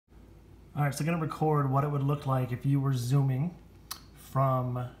All right, so I'm going to record what it would look like if you were zooming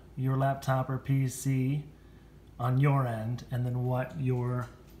from your laptop or PC on your end, and then what your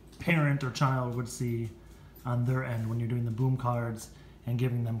parent or child would see on their end when you're doing the boom cards and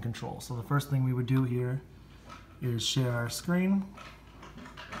giving them control. So the first thing we would do here is share our screen.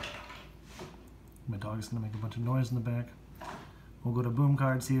 My dog is going to make a bunch of noise in the back. We'll go to boom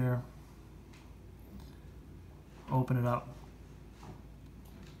cards here, open it up.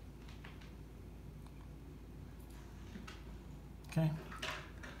 Okay,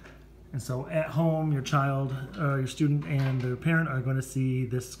 and so at home, your child, your student and their parent are going to see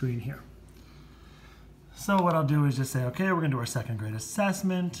this screen here. So what I'll do is just say, okay, we're going to do our second grade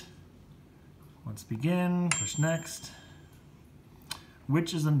assessment. Let's begin, push next.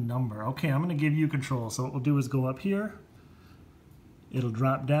 Which is a number? Okay, I'm going to give you control. So what we'll do is go up here. It'll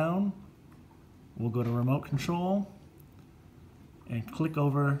drop down. We'll go to remote control and click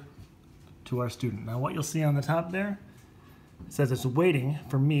over to our student. Now what you'll see on the top there, it says it's waiting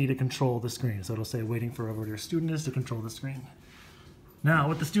for me to control the screen. So it'll say waiting for whatever your student is to control the screen. Now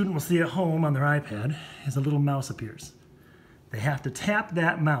what the student will see at home on their iPad is a little mouse appears. They have to tap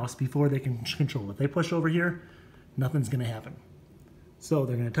that mouse before they can control it. If they push over here, nothing's going to happen. So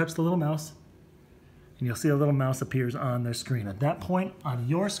they're going to touch the little mouse and you'll see a little mouse appears on their screen. At that point on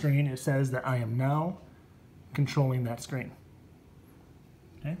your screen, it says that I am now controlling that screen.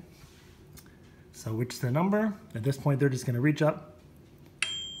 Okay? So which is the number? At this point, they're just going to reach up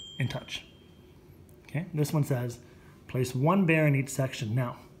and touch. Okay, this one says, place one bear in each section.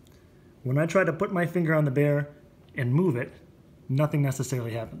 Now, when I try to put my finger on the bear and move it, nothing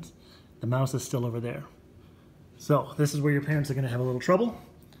necessarily happens. The mouse is still over there. So this is where your parents are going to have a little trouble.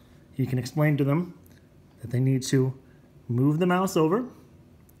 You can explain to them that they need to move the mouse over,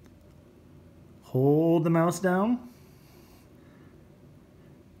 hold the mouse down,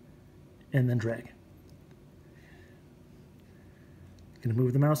 and then drag. Gonna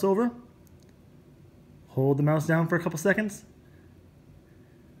move the mouse over, hold the mouse down for a couple seconds.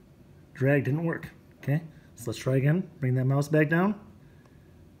 Drag didn't work, okay? So let's try again. Bring that mouse back down.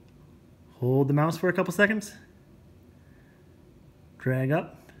 Hold the mouse for a couple seconds. Drag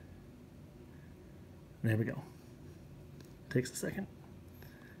up. There we go. Takes a second.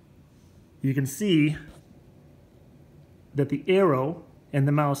 You can see that the arrow and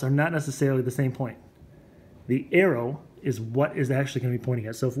the mouse are not necessarily the same point. The arrow is what is actually going to be pointing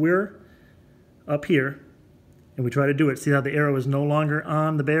at. So if we're up here and we try to do it, see how the arrow is no longer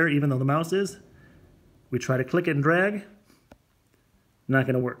on the bear even though the mouse is? We try to click it and drag, not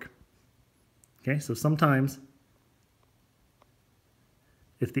going to work. Okay, so sometimes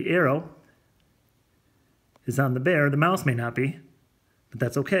if the arrow is on the bear, the mouse may not be, but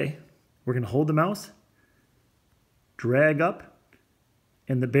that's okay. We're going to hold the mouse, drag up,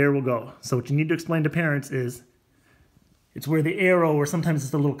 and the bear will go. So what you need to explain to parents is it's where the arrow, or sometimes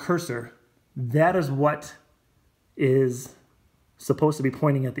it's the little cursor, that is what is supposed to be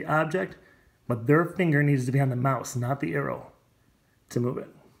pointing at the object, but their finger needs to be on the mouse, not the arrow, to move it.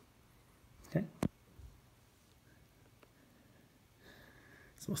 Okay?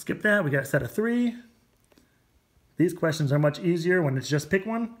 So we'll skip that. We got a set of 3. These questions are much easier when it's just pick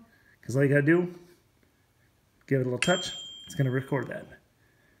one, because all you gotta do, give it a little touch, it's gonna record that.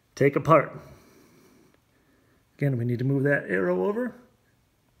 Take apart. Again, we need to move that arrow over.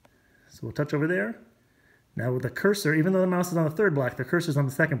 So we'll touch over there. Now with the cursor, even though the mouse is on the 3rd block, the cursor is on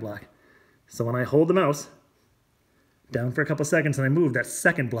the 2nd block. So when I hold the mouse down for a couple seconds and I move, that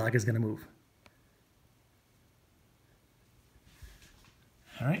 2nd block is going to move.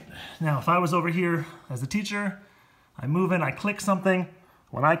 All right. Now if I was over here as a teacher, I move in, I click something.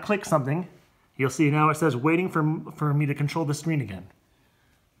 When I click something, you'll see now it says waiting for me to control the screen again.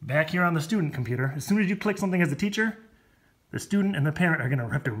 Back here on the student computer, as soon as you click something as a teacher, the student and the parent are going to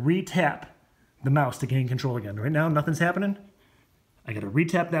have to re-tap the mouse to gain control again. Right now, nothing's happening. I got to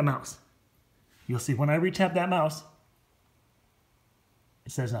re-tap that mouse. You'll see when I re-tap that mouse,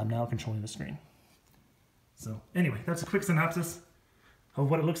 it says I'm now controlling the screen. So anyway, that's a quick synopsis of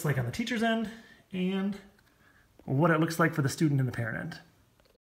what it looks like on the teacher's end and what it looks like for the student and the parent end.